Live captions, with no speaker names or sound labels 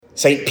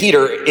St.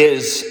 Peter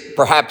is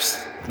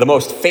perhaps the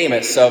most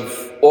famous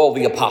of all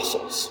the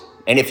apostles.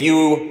 And if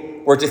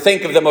you were to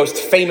think of the most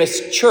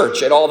famous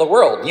church in all the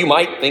world, you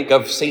might think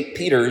of St.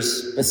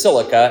 Peter's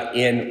Basilica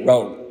in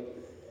Rome.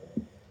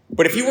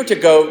 But if you were to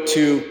go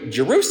to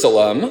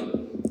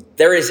Jerusalem,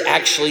 there is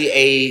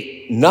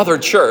actually another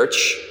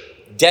church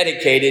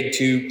dedicated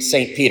to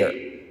St. Peter.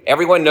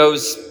 Everyone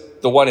knows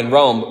the one in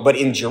Rome, but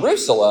in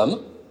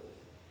Jerusalem,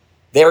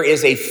 there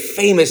is a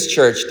famous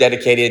church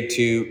dedicated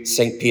to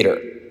St.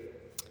 Peter.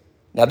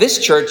 Now,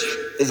 this church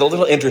is a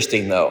little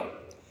interesting, though,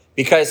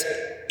 because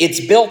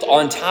it's built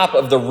on top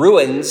of the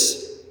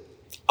ruins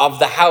of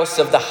the house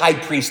of the high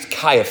priest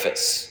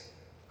Caiaphas,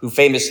 who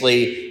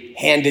famously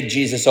handed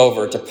Jesus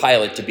over to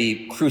Pilate to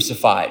be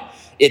crucified.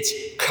 It's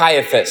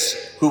Caiaphas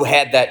who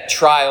had that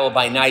trial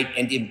by night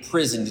and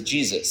imprisoned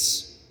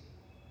Jesus.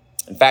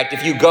 In fact,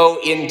 if you go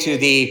into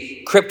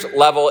the crypt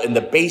level in the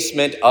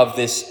basement of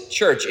this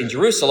church in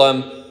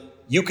Jerusalem,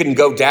 you can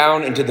go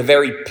down into the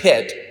very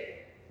pit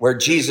where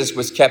Jesus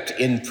was kept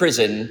in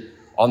prison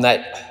on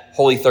that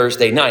Holy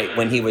Thursday night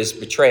when he was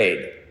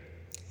betrayed.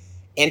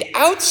 And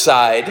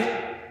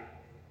outside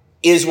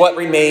is what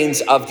remains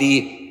of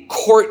the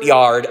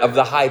courtyard of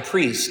the high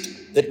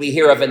priest that we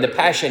hear of in the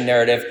Passion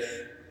narrative,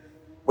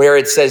 where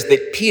it says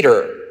that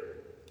Peter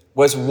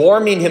was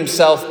warming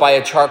himself by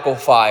a charcoal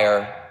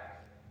fire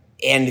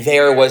and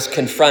there was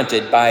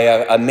confronted by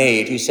a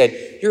maid who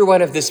said, "You're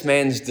one of this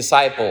man's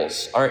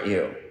disciples, aren't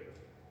you?"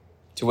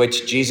 To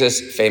which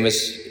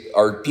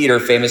Peter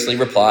famously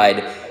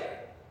replied,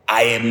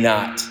 "I am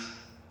not.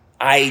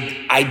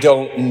 I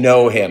don't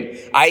know him.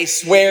 I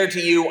swear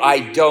to you, I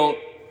don't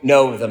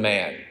know the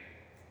man."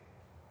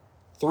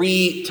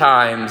 3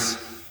 times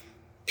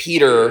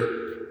Peter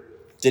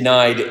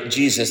denied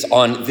Jesus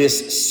on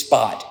this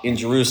spot in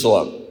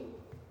Jerusalem.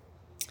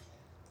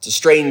 It's a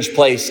strange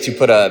place to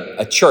put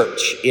a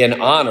church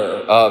in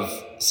honor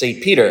of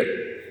St. Peter.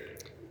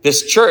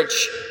 This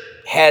church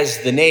has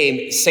the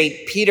name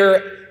St.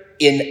 Peter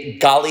in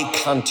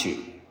Gallicantu.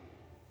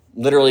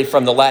 Literally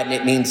from the Latin,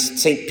 it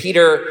means St.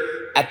 Peter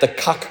at the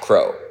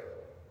cockcrow.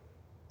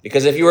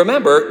 Because if you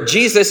remember,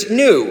 Jesus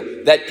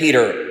knew that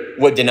Peter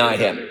would deny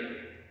him.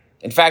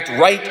 In fact,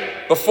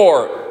 right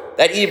before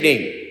that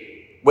evening,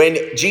 when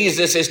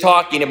Jesus is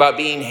talking about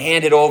being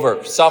handed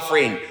over,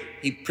 suffering,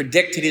 he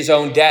predicted his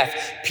own death.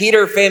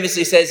 Peter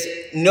famously says,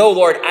 "No,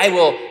 Lord, I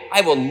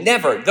will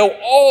never, though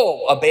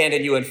all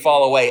abandon you and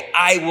fall away,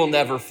 I will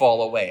never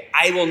fall away.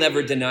 I will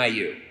never deny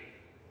you."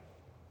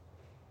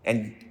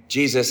 And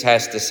Jesus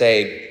has to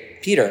say,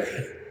 "Peter,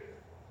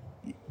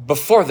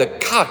 before the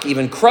cock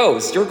even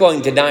crows, you're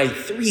going to deny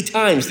 3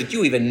 times that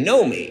you even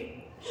know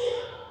me."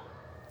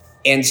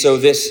 And so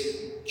this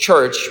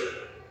church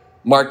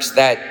marks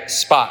that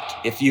spot.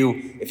 If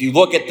you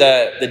look at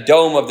the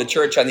dome of the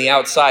church on the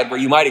outside, where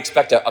you might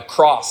expect a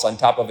cross on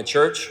top of a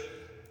church,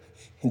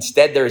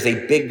 instead there is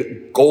a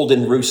big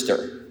golden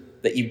rooster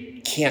that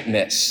you can't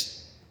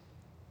miss.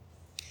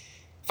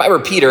 If I were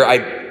Peter,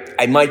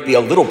 I might be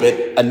a little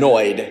bit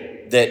annoyed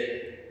that,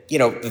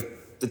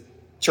 the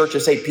Church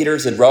of St.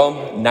 Peter's in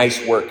Rome,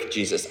 nice work,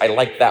 Jesus. I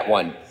like that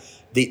one.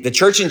 The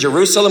church in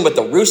Jerusalem with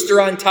the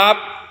rooster on top,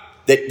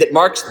 that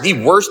marks the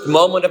worst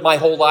moment of my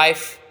whole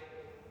life.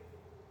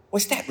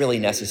 Was that really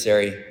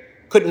necessary?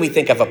 Couldn't we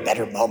think of a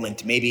better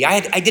moment, maybe?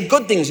 I did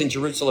good things in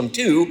Jerusalem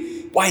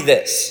too. Why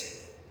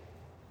this?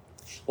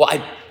 Well,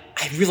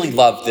 I really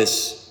love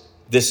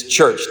this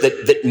church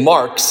that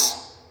marks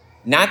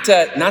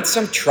not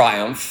some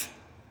triumph,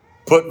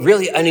 but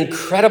really an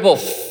incredible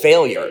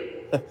failure.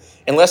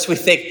 Unless we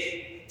think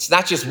it's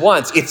not just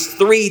once, it's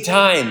 3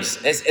 times,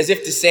 as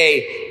if to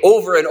say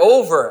over and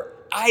over,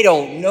 I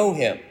don't know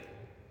him.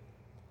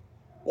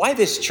 Why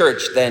this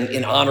church then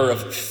in honor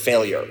of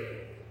failure?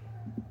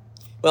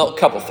 Well, a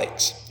couple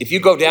things. If you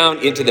go down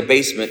into the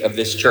basement of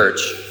this church,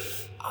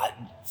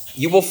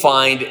 you will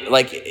find,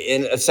 like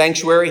in a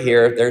sanctuary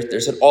here,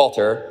 there's an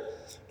altar,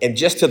 and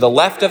just to the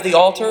left of the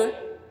altar,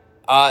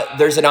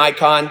 there's an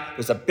icon.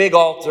 There's a big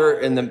altar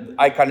and the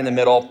icon in the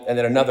middle, and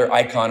then another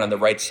icon on the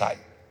right side.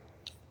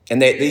 And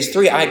these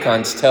 3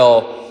 icons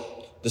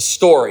tell the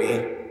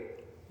story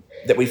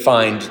that we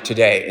find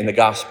today in the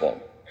gospel.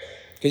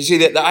 Because you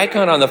see that the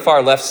icon on the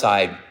far left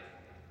side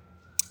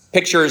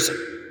pictures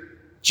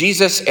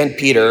Jesus and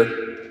Peter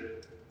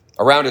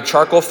around a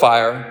charcoal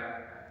fire,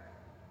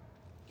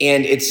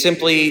 and it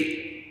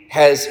simply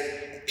has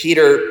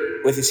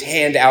Peter with his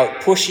hand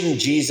out pushing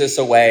Jesus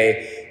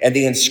away, and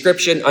the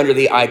inscription under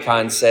the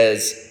icon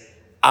says,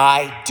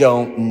 "I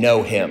don't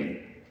know him."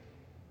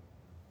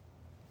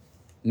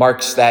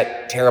 Marks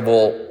that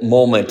terrible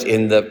moment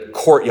in the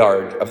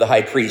courtyard of the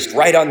high priest,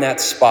 right on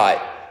that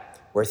spot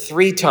where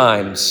 3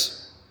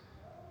 times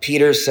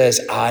Peter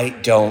says, "I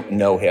don't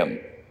know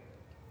him."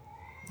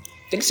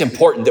 I think it's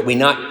important that we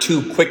not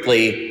too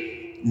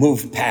quickly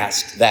move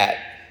past that.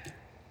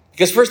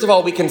 Because first of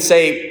all, we can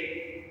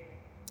say,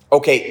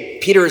 okay,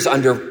 Peter is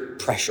under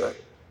pressure.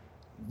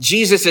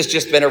 Jesus has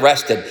just been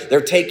arrested.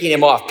 They're taking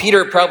him off.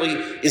 Peter probably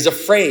is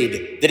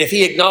afraid that if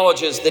he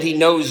acknowledges that he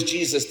knows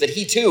Jesus, that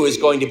he too is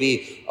going to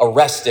be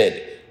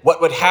arrested.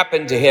 What would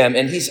happen to him?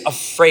 And he's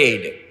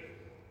afraid.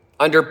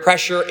 Under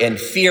pressure and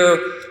fear,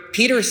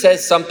 Peter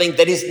says something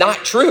that is not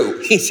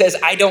true. He says,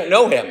 I don't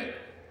know him.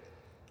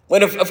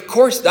 When of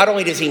course, not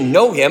only does he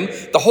know him,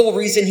 the whole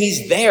reason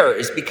he's there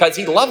is because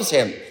he loves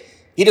him.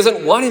 He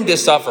doesn't want him to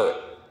suffer.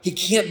 He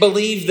can't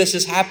believe this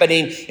is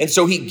happening. And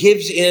so he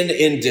gives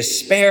in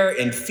despair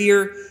and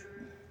fear.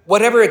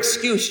 Whatever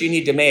excuse you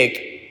need to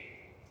make,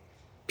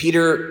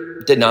 Peter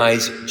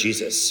denies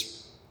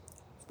Jesus.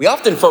 We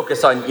often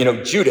focus on,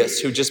 Judas,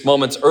 who just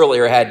moments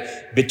earlier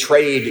had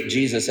betrayed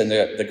Jesus in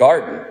the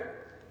garden.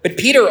 But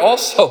Peter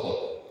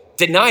also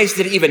denies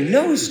that he even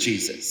knows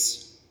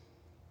Jesus.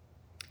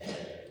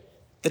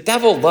 The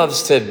devil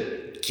loves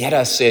to get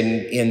us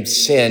in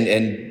sin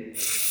and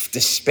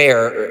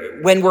despair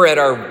when we're at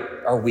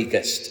our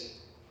weakest.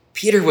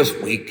 Peter was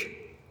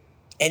weak.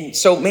 And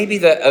so maybe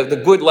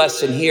the good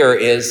lesson here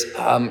is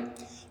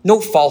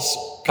no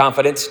false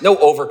confidence, no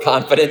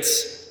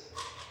overconfidence.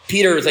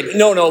 Peter is like,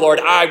 no,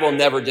 Lord, I will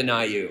never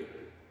deny you.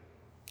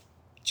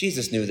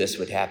 Jesus knew this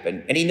would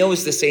happen, and he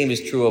knows the same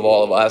is true of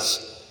all of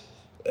us.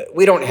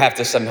 We don't have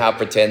to somehow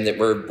pretend that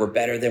we're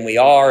better than we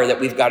are, or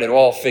that we've got it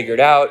all figured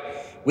out.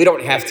 We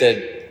don't have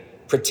to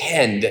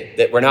pretend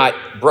that we're not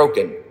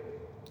broken.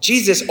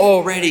 Jesus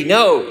already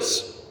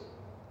knows.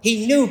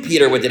 He knew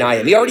Peter would deny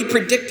him. He already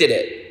predicted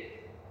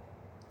it.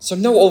 So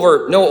no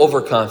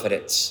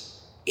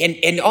overconfidence.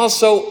 And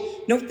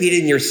also, no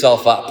beating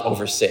yourself up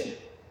over sin.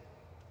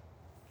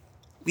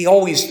 We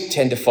always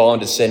tend to fall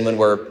into sin when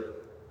we're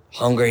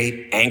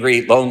hungry,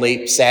 angry,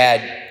 lonely,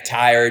 sad,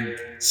 tired.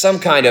 Some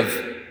kind of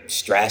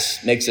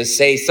stress makes us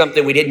say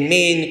something we didn't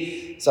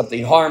mean,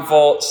 something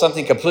harmful,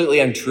 something completely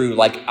untrue,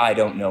 like I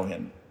don't know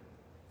him.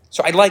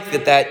 So I like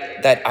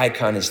that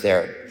icon is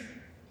there.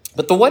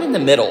 But the one in the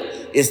middle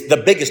is the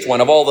biggest one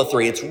of all the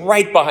three. It's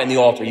right behind the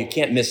altar. You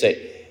can't miss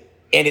it.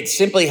 And it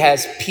simply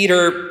has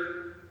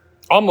Peter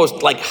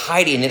almost like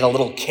hiding in a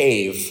little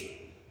cave,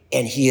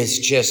 and he is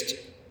just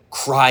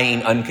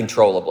crying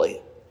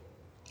uncontrollably.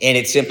 And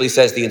it simply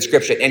says the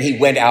inscription, and he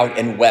went out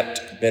and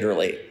wept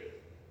bitterly.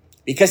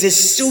 Because as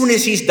soon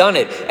as he's done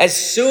it, as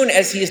soon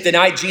as he's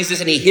denied Jesus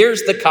and he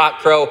hears the cock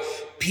crow,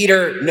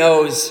 Peter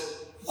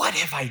knows, what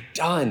have I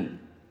done?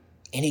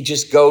 And he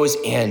just goes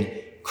and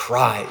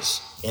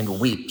cries and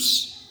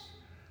weeps.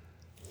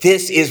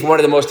 This is one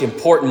of the most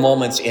important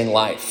moments in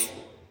life.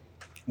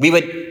 We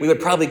would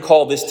probably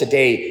call this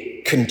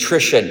today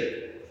contrition,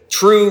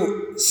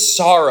 true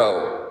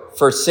sorrow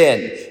for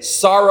sin,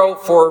 sorrow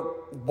for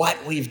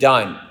what we've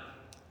done.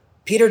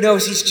 Peter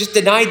knows he's just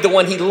denied the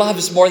one he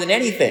loves more than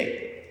anything.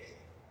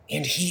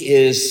 And he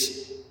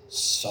is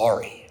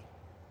sorry.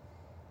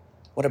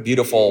 What a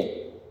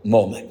beautiful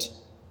moment.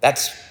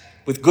 That's,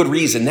 with good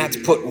reason, that's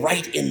put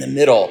right in the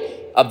middle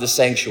of the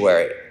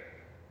sanctuary.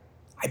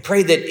 I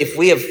pray that if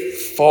we have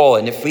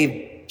fallen, if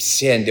we've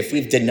sinned, if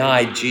we've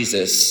denied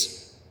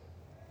Jesus,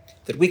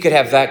 that we could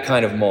have that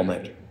kind of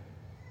moment.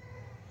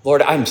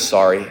 Lord, I'm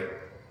sorry.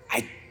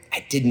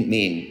 I didn't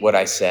mean what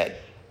I said.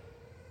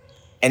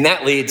 And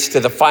that leads to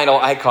the final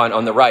icon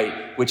on the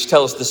right, which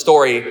tells the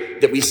story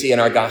that we see in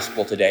our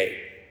gospel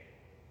today.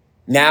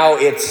 Now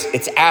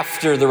it's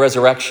after the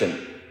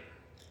resurrection.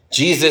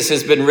 Jesus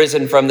has been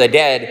risen from the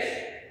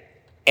dead.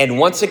 And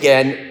once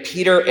again,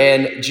 Peter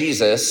and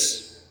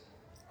Jesus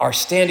are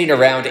standing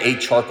around a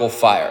charcoal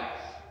fire.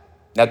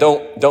 Now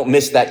don't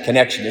miss that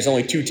connection. There's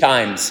only 2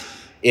 times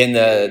in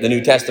the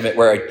New Testament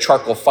where a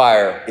charcoal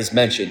fire is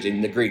mentioned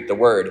in the Greek, the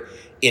word.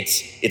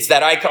 It's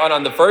that icon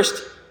on the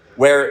first,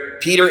 where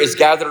Peter is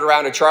gathered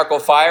around a charcoal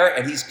fire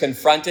and he's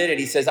confronted and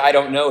he says, I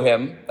don't know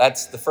him.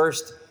 That's the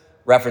first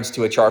reference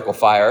to a charcoal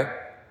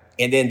fire.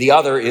 And then the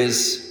other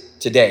is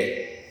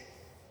today.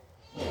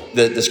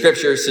 The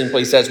scripture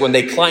simply says, when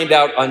they climbed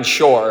out on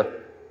shore,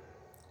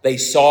 they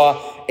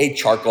saw a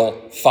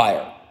charcoal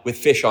fire with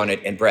fish on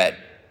it and bread.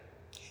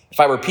 If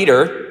I were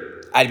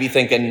Peter, I'd be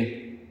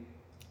thinking,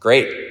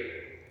 great,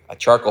 a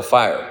charcoal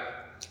fire.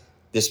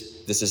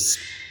 This is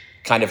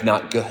kind of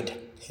not good.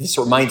 This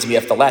reminds me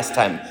of the last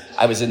time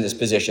I was in this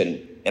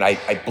position and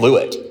I blew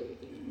it.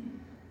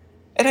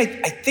 And I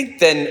think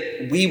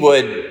then we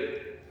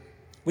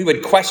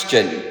would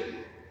question,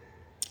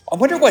 I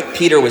wonder what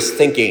Peter was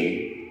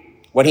thinking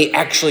when he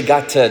actually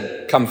got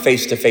to come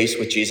face to face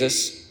with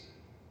Jesus.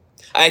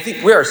 I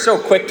think we are so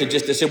quick to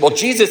just assume, well,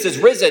 Jesus is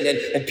risen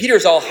and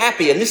Peter's all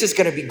happy and this is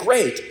going to be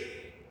great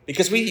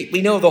because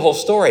we know the whole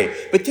story.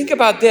 But think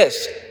about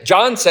this.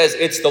 John says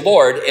it's the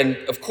Lord. And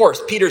of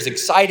course, Peter's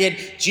excited.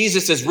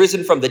 Jesus is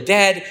risen from the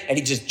dead and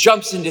he just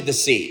jumps into the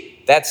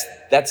sea. That's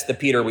the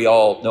Peter we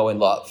all know and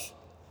love.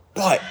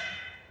 But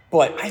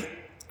I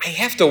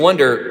have to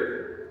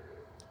wonder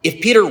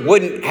if Peter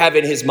wouldn't have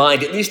in his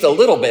mind at least a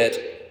little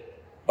bit,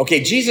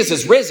 okay, Jesus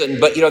is risen,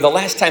 but the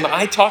last time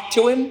I talked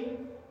to him,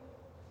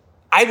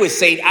 I was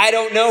saying, I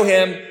don't know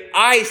him.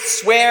 I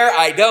swear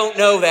I don't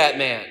know that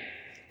man.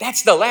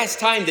 That's the last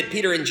time that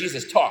Peter and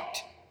Jesus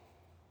talked.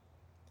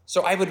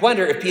 So I would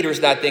wonder if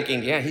Peter's not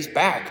thinking, yeah, he's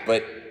back,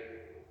 but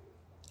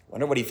I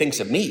wonder what he thinks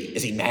of me.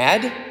 Is he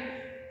mad?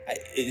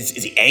 Is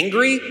he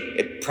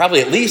angry?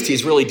 Probably at least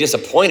he's really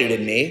disappointed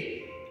in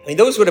me. I mean,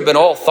 those would have been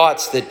all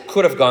thoughts that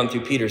could have gone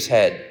through Peter's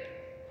head.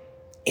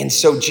 And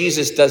so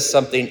Jesus does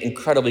something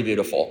incredibly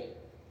beautiful.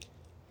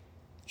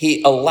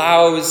 He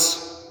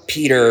allows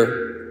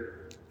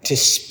Peter to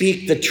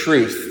speak the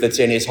truth that's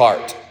in his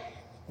heart.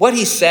 What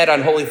he said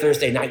on Holy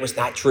Thursday night was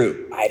not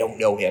true. I don't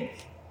know him.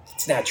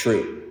 It's not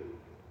true.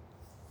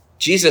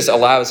 Jesus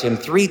allows him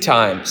 3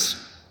 times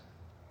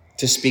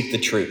to speak the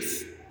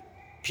truth.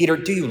 Peter,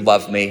 do you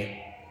love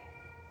me?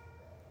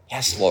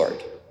 Yes,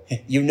 Lord.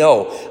 You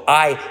know,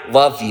 I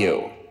love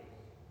you.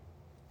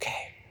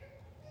 Okay.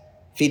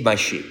 Feed my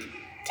sheep.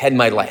 Tend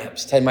my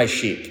lambs. Tend my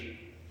sheep.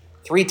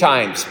 3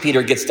 times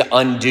Peter gets to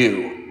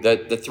undo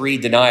the 3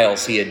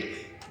 denials he had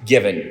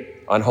given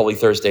on Holy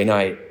Thursday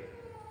night.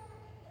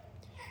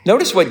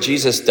 Notice what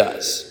Jesus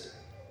does.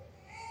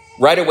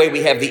 Right away,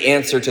 we have the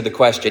answer to the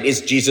question.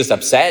 Is Jesus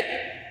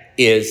upset?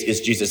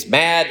 Is Jesus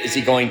mad? Is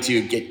he going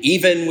to get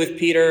even with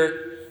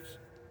Peter?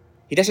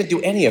 He doesn't do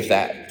any of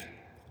that.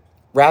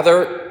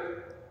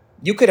 Rather,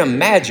 you could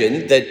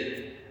imagine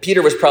that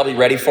Peter was probably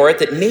ready for it,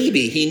 that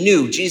maybe he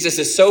knew Jesus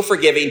is so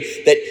forgiving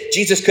that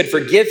Jesus could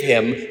forgive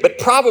him, but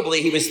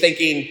probably he was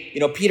thinking,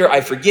 Peter,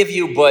 I forgive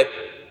you, but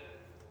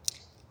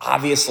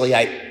obviously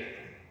I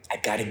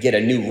got to get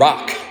a new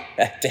rock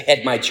to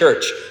head my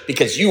church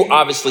because you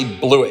obviously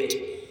blew it.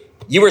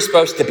 You were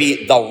supposed to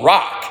be the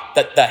rock,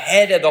 the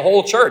head of the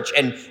whole church.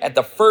 And at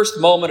the first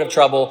moment of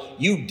trouble,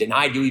 you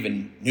denied you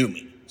even knew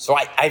me. So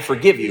I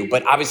forgive you,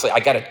 but obviously I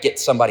got to get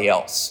somebody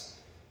else.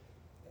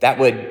 That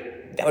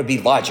would be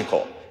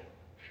logical.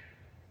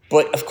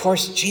 But of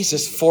course,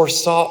 Jesus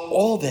foresaw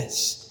all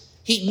this.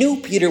 He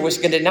knew Peter was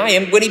going to deny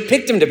him when he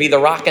picked him to be the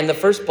rock in the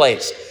first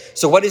place.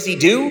 So what does he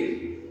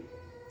do?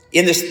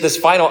 In this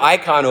final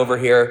icon over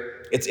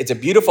here, it's a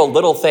beautiful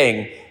little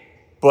thing,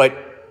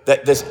 but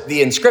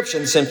the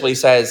inscription simply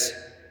says,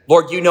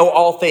 Lord, you know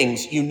all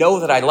things. You know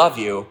that I love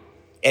you.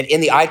 And in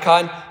the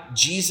icon,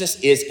 Jesus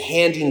is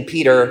handing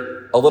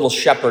Peter a little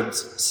shepherd's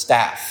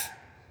staff,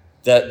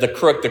 the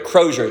crook, the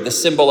crozier, the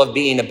symbol of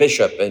being a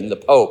bishop and the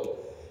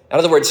pope. In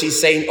other words, he's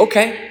saying,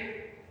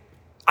 okay,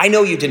 I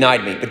know you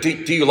denied me, but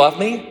do you love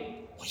me?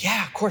 Well,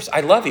 yeah, of course,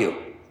 I love you.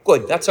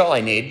 Good, that's all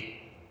I need.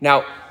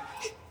 Now,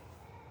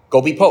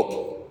 go be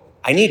pope.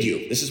 I need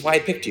you. This is why I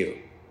picked you.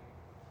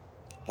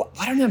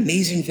 What an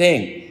amazing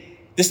thing.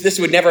 This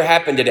would never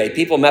happen today.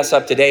 People mess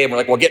up today and we're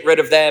like, well, get rid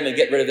of them and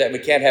get rid of that. We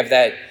can't have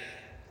that.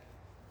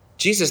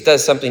 Jesus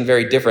does something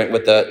very different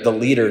with the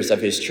leaders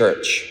of his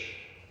church.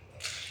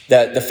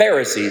 The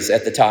Pharisees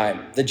at the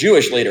time, the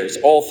Jewish leaders,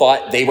 all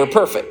thought they were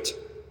perfect.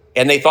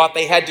 And they thought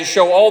they had to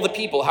show all the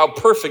people how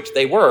perfect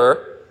they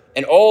were.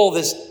 And all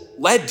this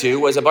led to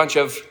was a bunch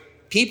of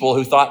people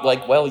who thought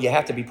like, well, you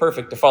have to be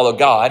perfect to follow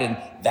God. And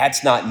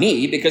that's not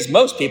me, because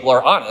most people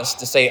are honest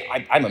to say,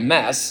 I'm a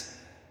mess.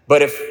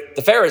 But if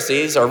the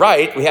Pharisees are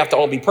right, we have to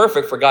all be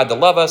perfect for God to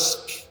love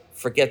us.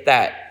 Forget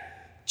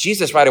that.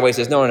 Jesus right away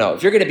says, no.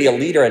 If you're going to be a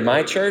leader in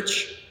my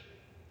church,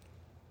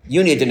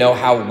 you need to know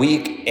how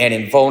weak and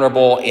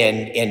invulnerable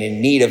and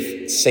in need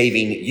of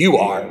saving you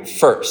are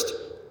first.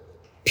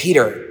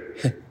 Peter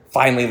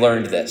finally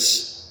learned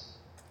this.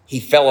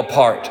 He fell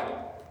apart,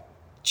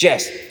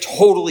 just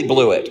totally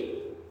blew it.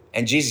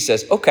 And Jesus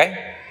says,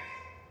 okay,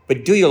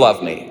 but do you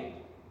love me?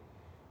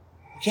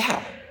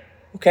 Yeah,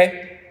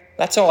 okay.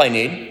 That's all I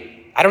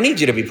need. I don't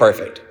need you to be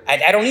perfect.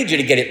 I don't need you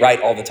to get it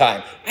right all the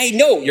time. I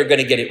know you're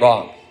going to get it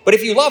wrong. But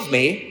if you love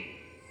me,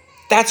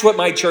 that's what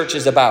my church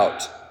is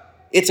about.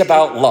 It's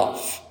about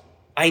love.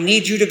 I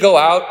need you to go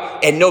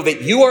out and know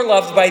that you are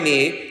loved by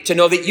me, to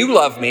know that you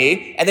love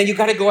me, and then you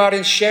got to go out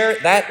and share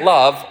that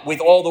love with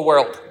all the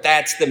world.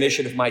 That's the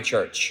mission of my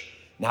church.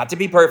 Not to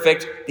be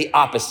perfect, the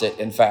opposite,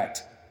 in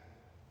fact.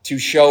 To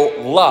show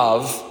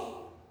love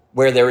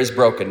where there is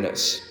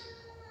brokenness.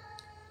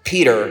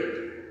 Peter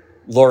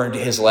learned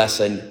his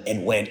lesson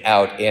and went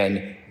out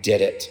and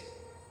did it.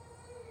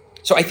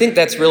 So I think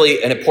that's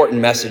really an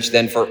important message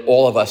then for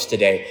all of us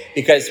today,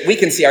 because we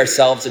can see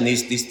ourselves in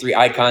these 3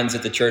 icons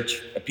at the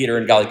church, Peter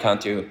and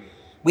Gallicantu.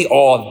 We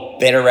all have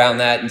been around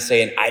that and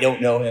saying, I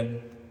don't know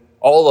him.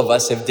 All of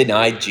us have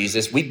denied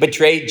Jesus. We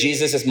betrayed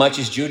Jesus as much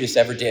as Judas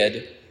ever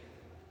did.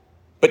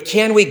 But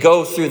can we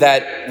go through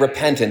that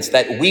repentance,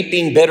 that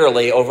weeping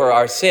bitterly over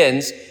our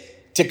sins,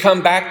 to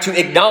come back to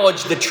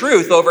acknowledge the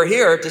truth over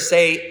here, to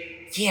say,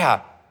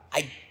 yeah,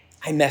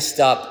 I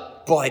messed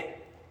up, but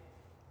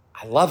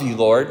I love you,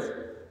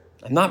 Lord.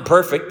 I'm not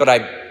perfect, but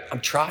I'm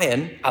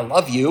trying. I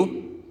love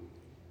you.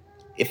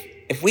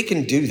 If we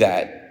can do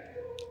that,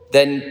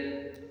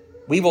 then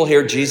we will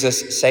hear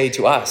Jesus say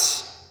to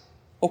us,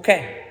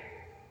 okay,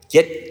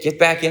 get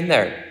back in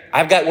there.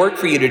 I've got work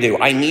for you to do.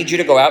 I need you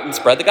to go out and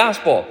spread the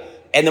gospel.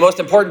 And the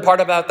most important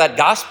part about that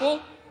gospel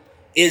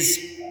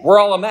is we're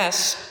all a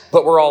mess,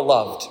 but we're all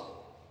loved,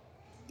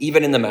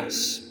 even in the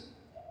mess.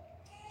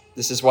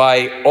 This is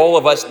why all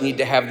of us need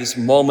to have this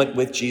moment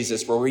with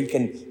Jesus where we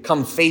can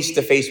come face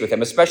to face with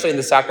him, especially in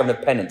the sacrament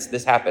of penance.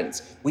 This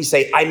happens. We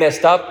say, I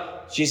messed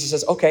up. Jesus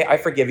says, okay, I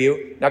forgive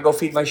you. Now go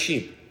feed my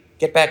sheep.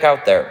 Get back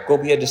out there. Go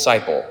be a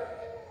disciple.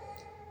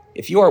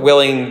 If you are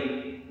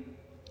willing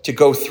to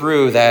go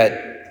through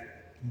that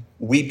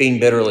weeping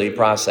bitterly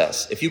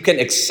process, if you can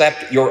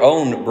accept your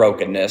own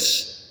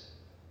brokenness,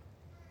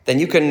 then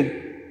you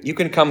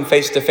can come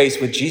face to face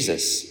with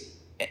Jesus.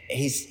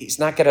 He's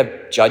not going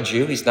to judge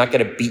you. He's not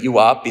going to beat you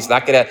up. He's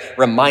not going to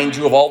remind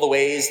you of all the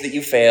ways that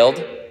you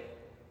failed.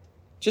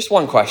 Just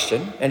one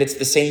question, and it's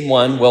the same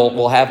one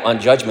we'll have on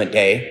Judgment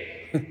Day.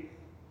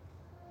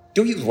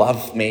 Do you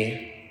love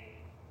me?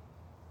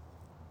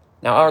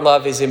 Now, our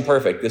love is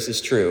imperfect. This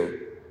is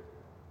true.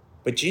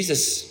 But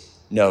Jesus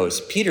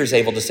knows. Peter's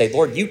able to say,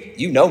 Lord,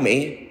 you know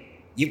me.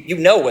 You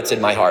know what's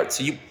in my heart,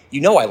 so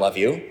you know I love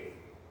you.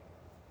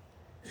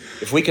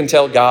 If we can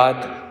tell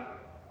God,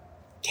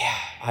 yeah,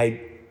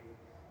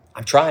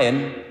 I'm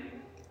trying.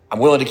 I'm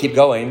willing to keep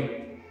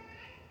going.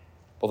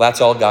 Well, that's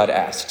all God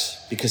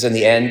asks, because in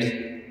the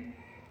end,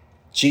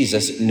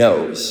 Jesus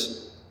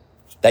knows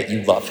that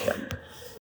you love him.